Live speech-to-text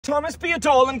Thomas, be a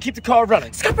doll and keep the car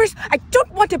running. Scuppers, I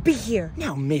don't want to be here.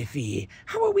 Now, Miffy,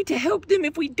 how are we to help them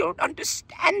if we don't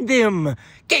understand them?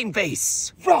 Game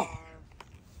face. Roar.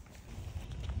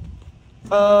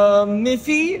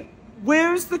 Miffy,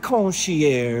 where's the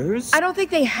concierge? I don't think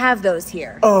they have those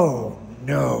here. Oh,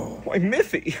 no. Why,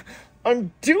 Miffy,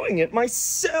 I'm doing it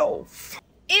myself.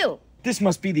 Ew. This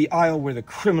must be the aisle where the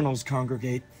criminals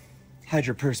congregate. Hide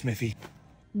your purse, Miffy.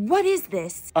 What is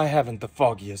this? I haven't the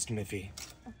foggiest, Miffy.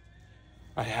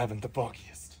 I haven't the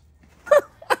foggiest.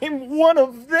 I'm one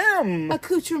of them!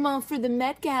 Accoutrement for the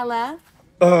Met Gala.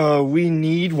 We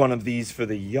need one of these for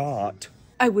the yacht.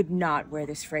 I would not wear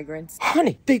this fragrance.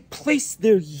 Honey, they place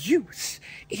their youth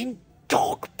in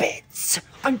dog beds.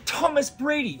 I'm Thomas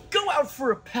Brady. Go out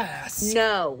for a pass.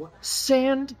 No.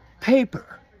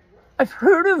 Sandpaper. I've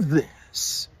heard of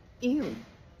this. Ew.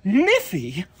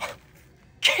 Miffy?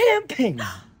 Camping.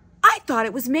 I thought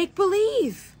it was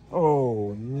make-believe.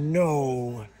 Oh,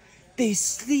 no. They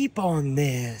sleep on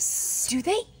this. Do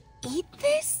they eat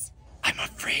this? I'm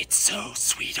afraid so,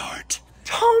 sweetheart.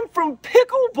 Tom from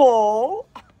Pickleball?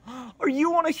 Are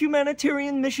you on a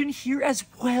humanitarian mission here as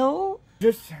well?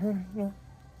 Just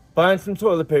buying some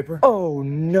toilet paper. Oh,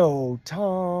 no,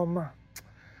 Tom.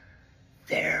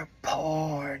 They're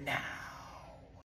poor now.